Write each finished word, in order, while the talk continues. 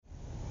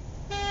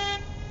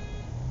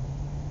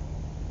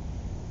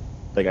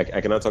like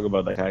I cannot talk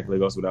about like Kayak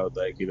Lagos without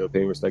like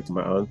paying respect to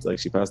my aunt. Like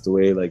she passed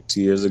away like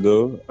 2 years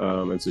ago,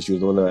 and so she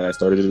was the one that I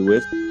started it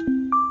with.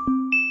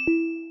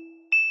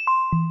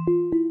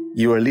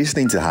 You are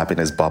listening to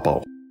Happiness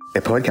Bubble,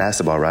 a podcast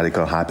about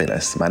radical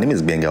happiness. My name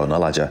is Benga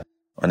Onolaja.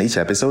 On each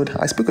episode,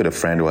 I speak with a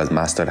friend who has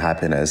mastered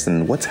happiness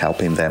and what's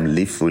helping them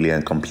live fully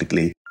and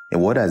completely in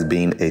what has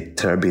been a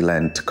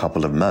turbulent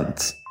couple of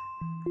months.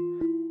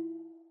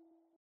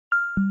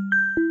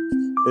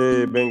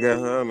 Hey Benga, I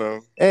don't know.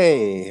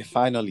 Hey,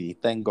 finally,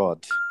 thank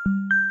God.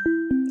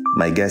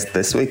 My guest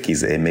this week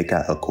is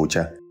Emeka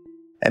Okocha.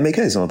 Emeka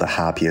is one of the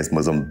happiest,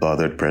 most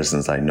unbothered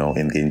persons I know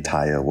in the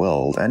entire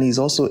world, and he's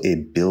also a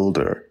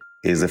builder.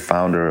 He's the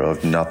founder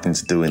of Nothing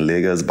to Do in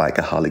Lagos,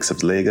 Bikeaholics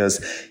of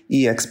Lagos,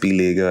 EXP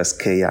Lagos,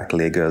 Kayak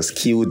Lagos,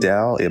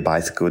 QDEL, a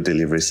bicycle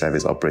delivery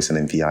service operating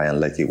in VI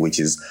and Lekki, which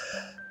is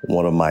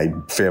one of my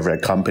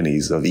favorite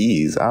companies of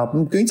ease.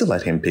 I'm going to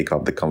let him pick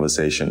up the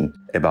conversation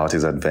about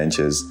his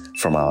adventures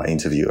from our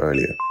interview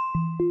earlier.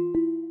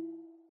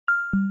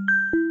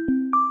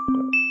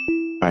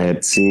 I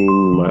had seen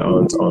my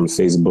aunt on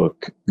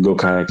Facebook go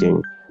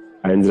kayaking.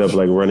 I ended up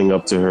like running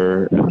up to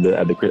her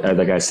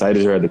like I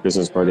sighted her at the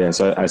Christmas party. I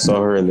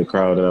saw her in the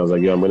crowd, and I was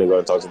like, yo, I'm gonna go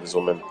and talk to this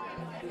woman.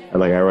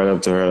 And like I ran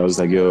up to her and I was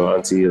like, yo,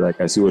 auntie,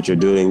 like I see what you're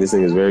doing. This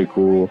thing is very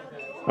cool.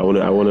 I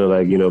wanna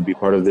like, be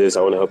part of this.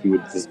 I wanna help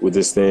you with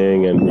this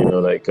thing. And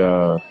like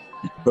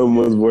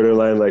almost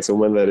borderline like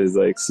someone that is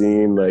like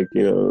seen like,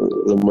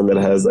 someone that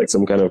has like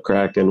some kind of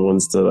crack and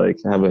wants to like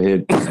have a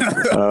hit.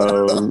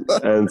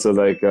 And so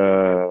like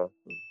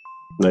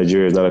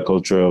Nigeria is not a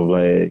culture of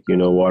like,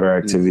 water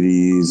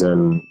activities.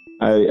 And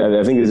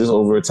I think it's just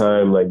over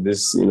time, like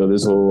this,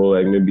 this whole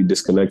like maybe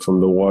disconnect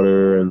from the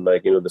water and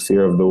like, the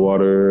fear of the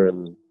water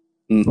and,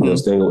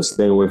 staying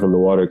away from the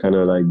water kind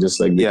of like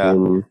just like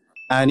became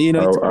And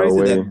it's crazy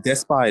way. that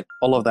despite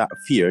all of that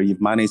fear, you've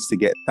managed to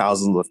get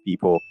thousands of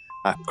people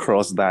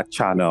across that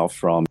channel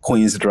from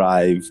Queen's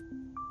Drive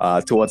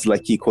towards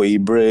like Ikoyi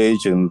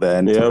Bridge and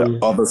then to the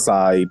other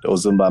side,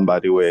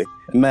 Ozumbambadiwe.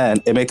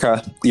 Man,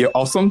 Emeka, you're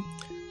awesome.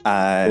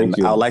 And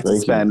I'd like to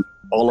spend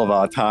all of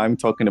our time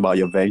talking about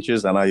your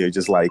ventures and how you're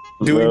just like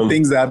doing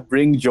things that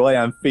bring joy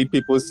and feed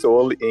people's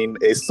soul in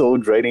a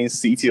soul-draining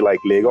city like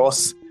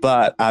Lagos.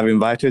 But I've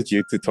invited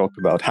you to talk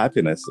about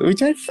happiness,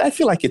 which I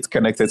feel like it's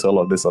connected to all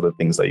of these other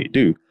things that you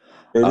do.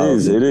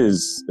 It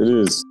is.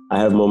 I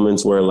have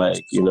moments where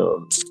like,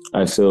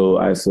 I feel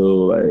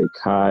like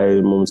high,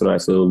 moments when I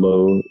feel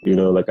low,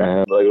 like I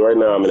have like right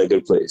now I'm in a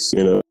good place,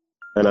 and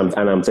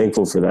I'm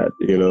thankful for that,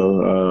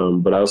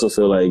 but I also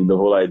feel like the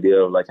whole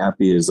idea of like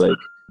happy is like,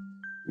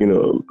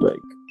 like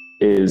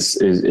is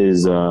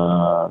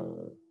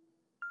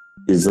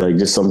like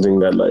just something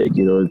that like, I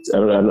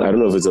don't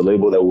know if it's a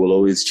label that we'll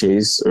always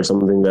chase or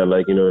something that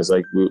like, it's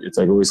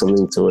like always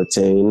something to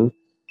attain.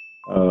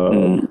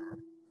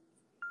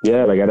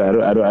 Yeah, like I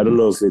don't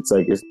know if it's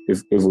like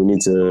if we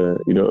need to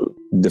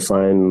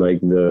define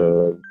like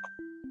the.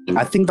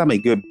 I think that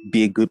may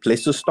be a good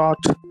place to start.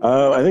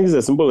 I think it's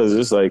as simple as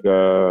just like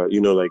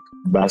like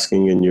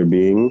basking in your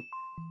being,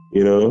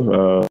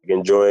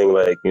 enjoying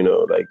like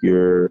like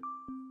your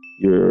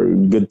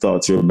good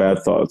thoughts, your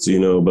bad thoughts,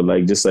 but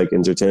like just like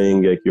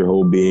entertaining like your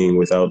whole being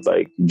without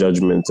like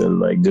judgment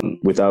and like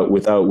without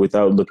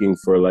looking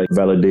for like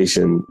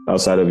validation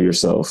outside of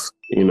yourself,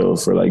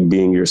 for like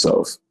being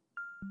yourself.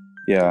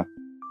 Yeah,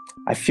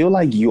 I feel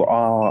like you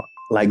are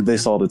like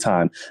this all the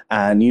time.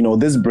 And,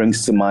 this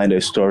brings to mind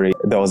a story.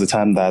 There was a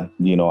time that,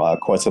 our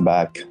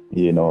quarterback,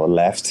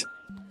 left.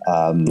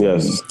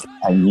 Yes.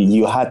 And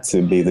you had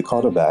to be the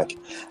quarterback.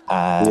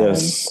 And,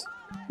 yes.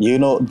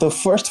 The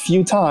first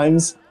few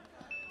times,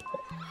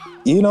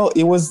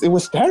 it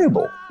was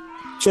terrible.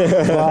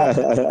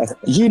 But,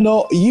 you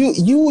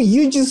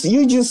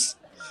just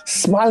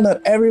smiled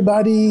at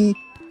everybody.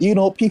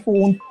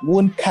 People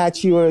won't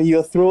catch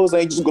your throws.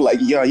 And you just go like,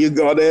 yeah, you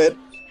got it.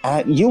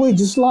 And you were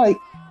just like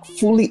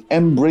fully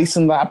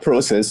embracing that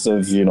process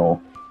of,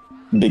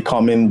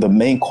 becoming the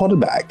main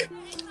quarterback.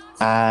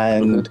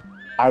 And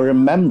I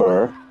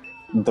remember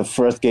the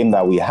first game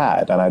that we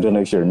had, and I don't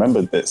know if you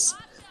remember this.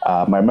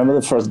 I remember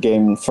the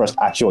first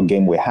actual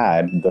game we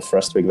had, the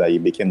first week that you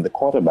became the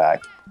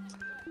quarterback.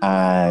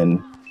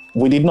 And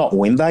we did not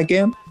win that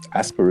game,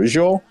 as per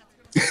usual.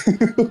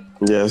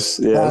 Yes.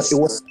 But it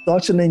was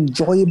such an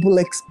enjoyable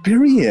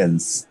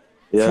experience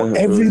for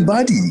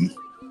everybody.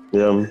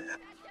 Yeah.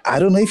 I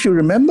don't know if you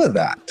remember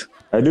that.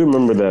 I do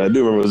remember that.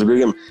 It was a great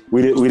game.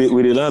 We did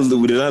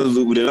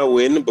not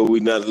win, but we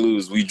did not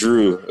lose. We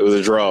drew. It was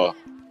a draw.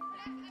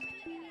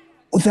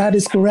 That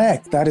is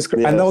correct. Yes.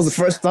 And that was the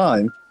first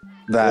time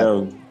that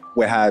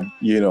we had,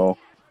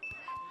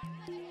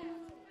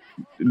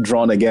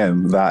 drawn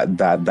again that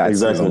exactly.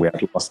 Season we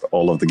had lost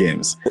all of the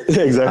games.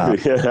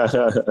 Exactly.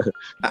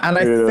 And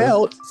I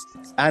felt,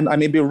 and I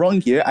may be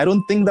wrong here, I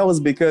don't think that was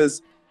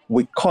because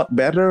we caught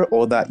better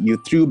or that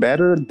you threw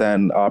better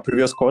than our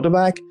previous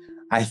quarterback.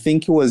 I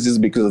think it was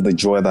just because of the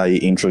joy that you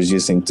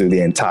introduced into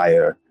the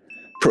entire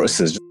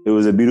process. It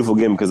was a beautiful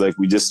game because like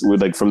we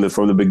like from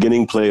the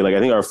beginning play, like I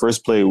think our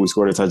first play we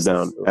scored a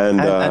touchdown. And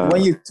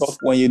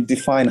when you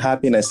define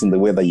happiness in the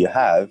way that you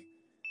have,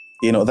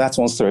 that's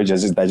one story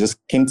that just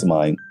came to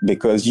mind,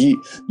 because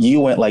you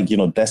went like,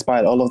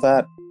 despite all of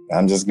that,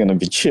 I'm just gonna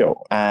be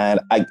chill. And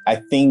I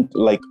think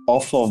like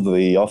off of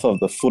the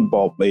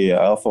football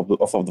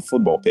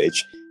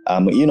pitch,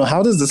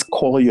 how does this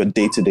color your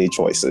day-to-day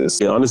choices?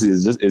 Yeah, honestly,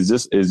 it's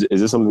just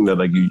something that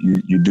like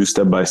you do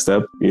step by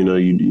step. You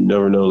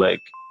never know like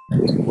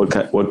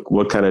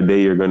what kind of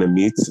day you're gonna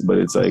meet, but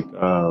it's like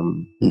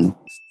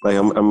like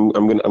I'm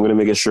gonna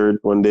make a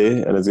shirt one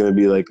day, and it's gonna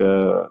be like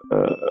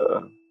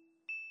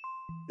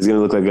it's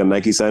gonna look like a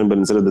Nike sign, but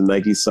instead of the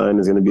Nike sign,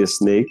 it's gonna be a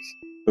snake.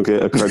 Okay,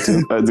 a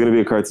cartoon. It's gonna be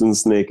a cartoon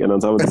snake, and on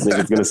top of the snake,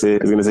 it's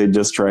gonna say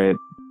just try it.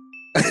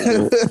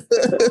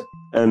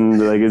 And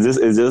like it's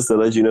just to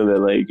let you know that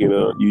like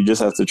you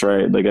just have to try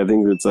it. Like I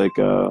think it's like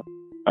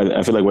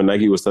I feel like when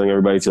Nike was telling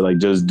everybody to like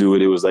just do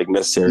it, it was like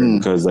necessary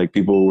because like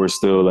people were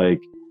still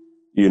like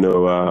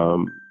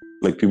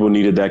like people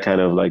needed that kind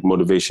of like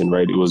motivation,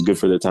 right? It was good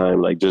for the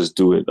time, like just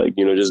do it, like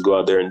just go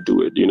out there and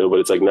do it, but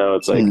it's like now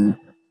it's like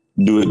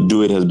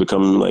do it has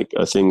become like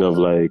a thing of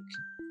like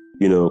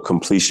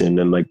completion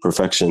and like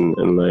perfection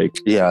and like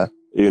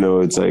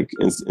it's like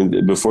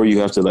before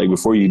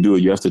you do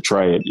it, you have to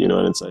try it,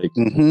 and it's like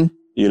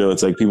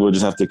it's like people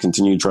just have to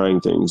continue trying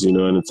things,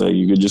 and it's like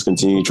you could just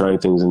continue trying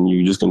things and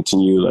you just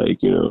continue like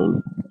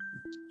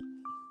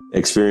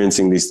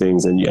experiencing these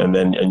things, and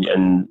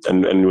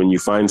when you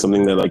find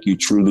something that like you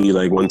truly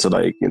like want to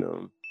like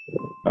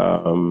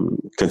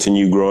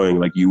continue growing,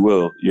 like you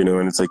will,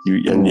 and it's like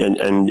and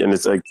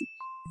it's like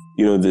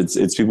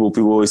it's people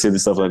always say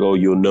this stuff like, oh,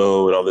 you'll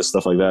know, and all this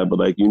stuff like that, but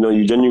like you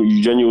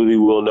genuinely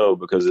will know,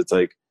 because it's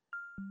like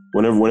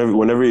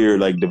whenever you're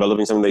like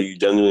developing something that you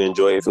genuinely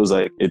enjoy, it feels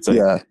like it's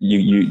like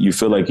you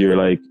feel like you're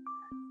like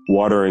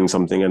watering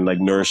something and like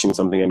nourishing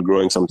something and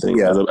growing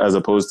something, as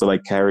opposed to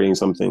like carrying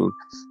something.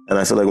 And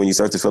I feel like when you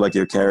start to feel like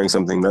you're carrying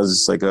something, that's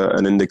just like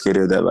an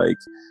indicator that like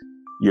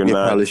you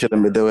probably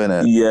shouldn't be doing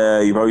it.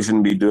 Yeah, you probably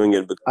shouldn't be doing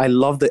it. I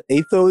love the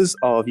ethos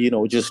of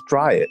just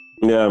try it.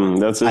 Yeah,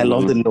 that's it. I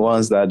love the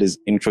nuance that is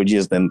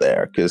introduced in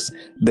there, because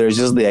there's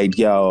just the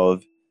idea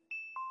of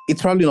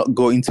it's probably not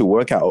going to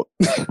work out,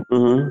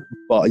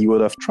 but you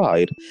would have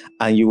tried,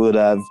 and you would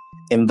have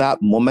in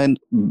that moment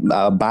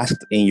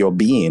basked in your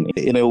being.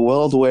 In a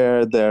world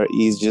where there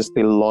is just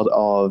a lot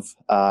of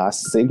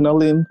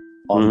signaling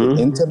on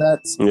the internet,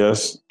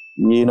 yes,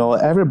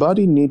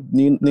 everybody need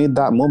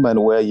that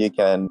moment where you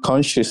can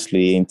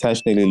consciously,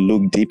 intentionally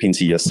look deep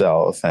into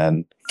yourself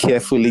and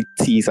carefully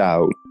tease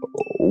out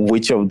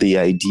which of the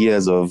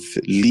ideas of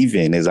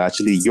living is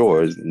actually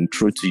yours and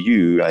true to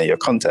you and your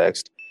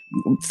context.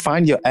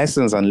 Find your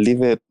essence and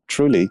live it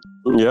truly.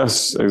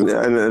 Yes, and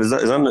it's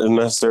not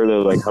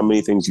necessarily like how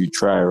many things you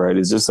try, right?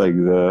 It's just like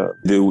the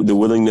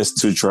willingness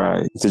to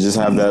try, to just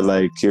have that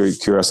like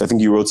curiosity. I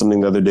think you wrote something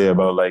the other day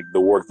about like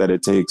the work that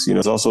it takes.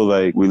 It's also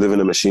like we live in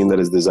a machine that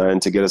is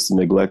designed to get us to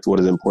neglect what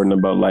is important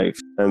about life,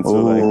 and so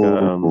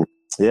like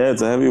yeah,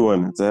 it's a heavy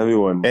one. It's heavy.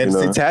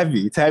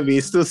 It's heavy.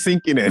 It's still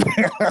sinking in.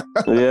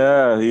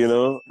 Yeah,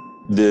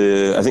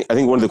 I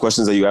think one of the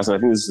questions that you asked, and I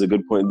think this is a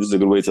good point. This is a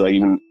good way to like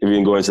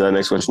even go into that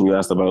next question you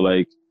asked about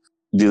like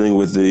dealing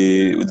with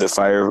the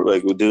fire,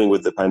 like dealing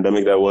with the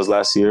pandemic that was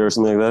last year or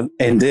something like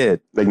that. Indeed.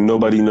 Like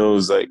nobody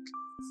knows like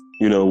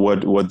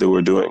what they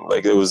were doing.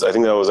 Like it was, I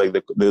think that was like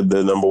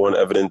the number one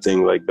evident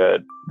thing like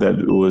that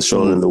was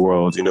shown in the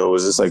world. It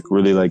was just like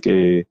really like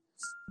a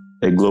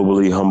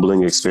globally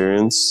humbling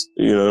experience.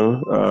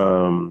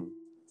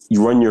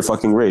 You run your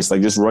fucking race,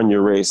 like just run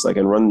your race, like,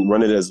 and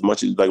run it as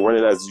much, like run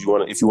it as you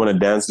want. If you want to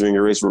dance during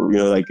your race,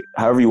 like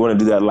however you want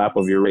to do that lap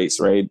of your race,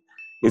 right?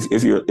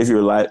 If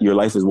your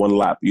life is one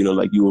lap,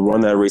 like you will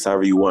run that race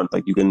however you want.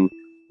 Like you can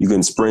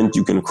sprint,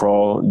 you can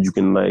crawl, you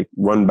can like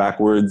run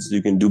backwards,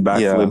 you can do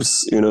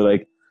backflips,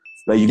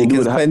 like you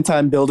can spend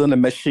time building a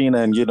machine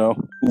and let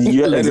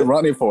it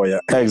run it for you.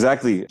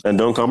 Exactly, and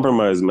don't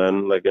compromise,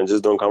 man. Like, and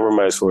just don't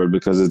compromise for it,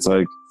 because it's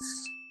like.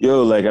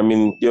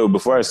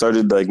 Before I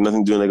started, like,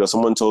 nothing doing, like,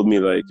 someone told me,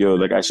 like,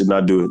 like, I should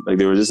not do it. Like,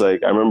 they were just,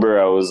 like, I remember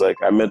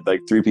I met,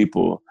 like, 3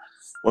 people.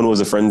 One was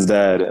a friend's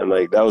dad, and,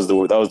 like, that was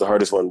the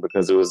hardest one,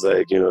 because it was,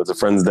 like, it's a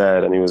friend's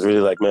dad, and he was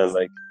really, like, man,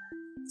 like,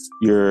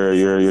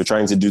 you're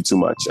trying to do too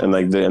much. And,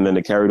 like, and then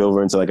it carried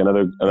over into, like,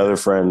 another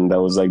friend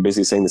that was, like,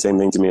 basically saying the same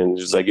thing to me, and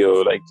just, like,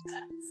 like,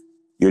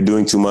 you're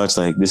doing too much.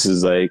 Like, this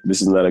is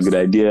not a good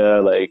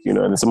idea. Like,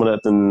 and someone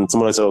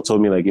else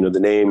told me, like, the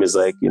name is,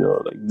 like,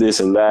 like,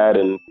 this and that,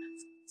 and,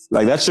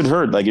 like that should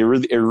hurt. Like it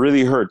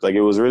really hurt. Like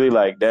it was really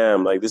like,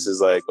 damn, like this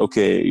is like,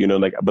 okay,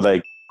 like, but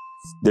like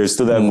there's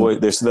still that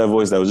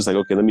voice that was just like,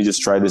 okay, let me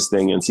just try this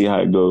thing and see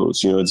how it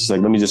goes. It's just like,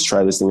 let me just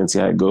try this thing and see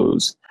how it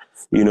goes.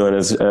 And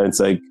it's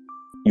like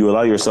you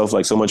allow yourself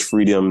like so much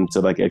freedom to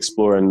like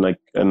explore and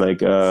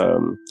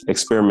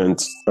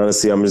experiment.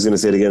 Honestly, I'm just gonna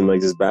say it again, like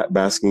just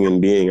basking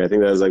in being. I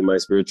think that's like my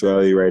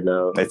spirituality right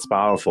now. It's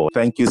powerful.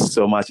 Thank you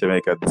so much,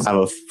 Emeka. Have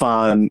a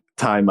fun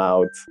time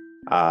out.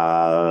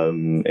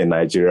 in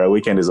Nigeria.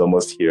 Weekend is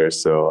almost here,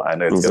 so I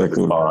know it's going to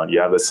be fun. You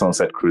have the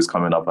Sunset Cruise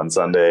coming up on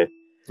Sunday.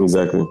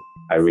 Exactly.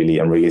 I'm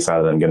really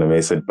sad that I'm going to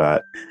miss it,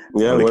 but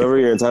yeah, whenever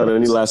you're in town,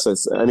 any last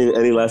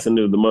end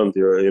of the month,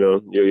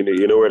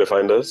 you know where to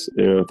find us.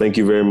 Thank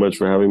you very much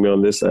for having me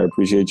on this. I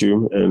appreciate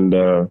you, and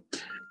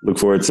look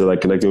forward to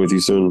connecting with you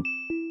soon.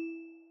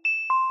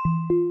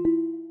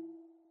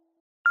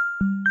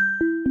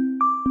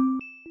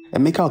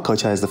 Emeka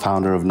Okocha is the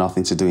founder of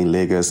Nothing to Do in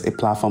Lagos, a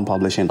platform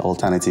publishing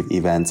alternative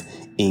events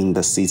in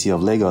the city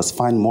of Lagos.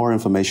 Find more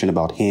information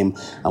about him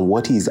and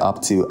what he's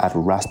up to at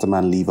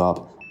Rastaman Live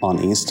Up on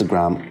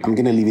Instagram. I'm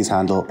going to leave his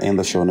handle in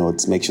the show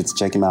notes. Make sure to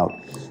check him out.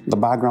 The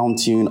background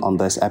tune on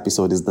this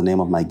episode is the name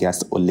of my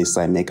guest,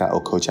 Olisa Emeka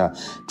Okocha,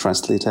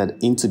 translated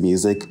into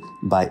music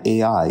by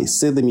AI.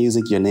 See the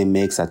music your name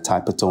makes at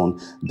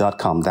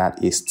typatone.com.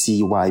 That is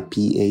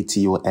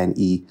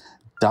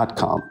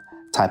typatone.com.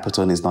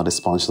 Typatone is not a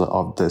sponsor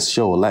of this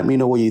show. Let me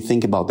know what you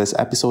think about this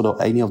episode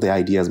or any of the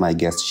ideas my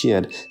guests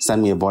shared.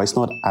 Send me a voice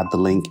note at the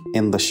link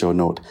in the show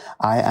note.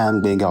 I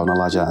am Gbenga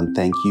Onalaja, and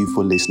thank you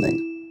for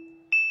listening.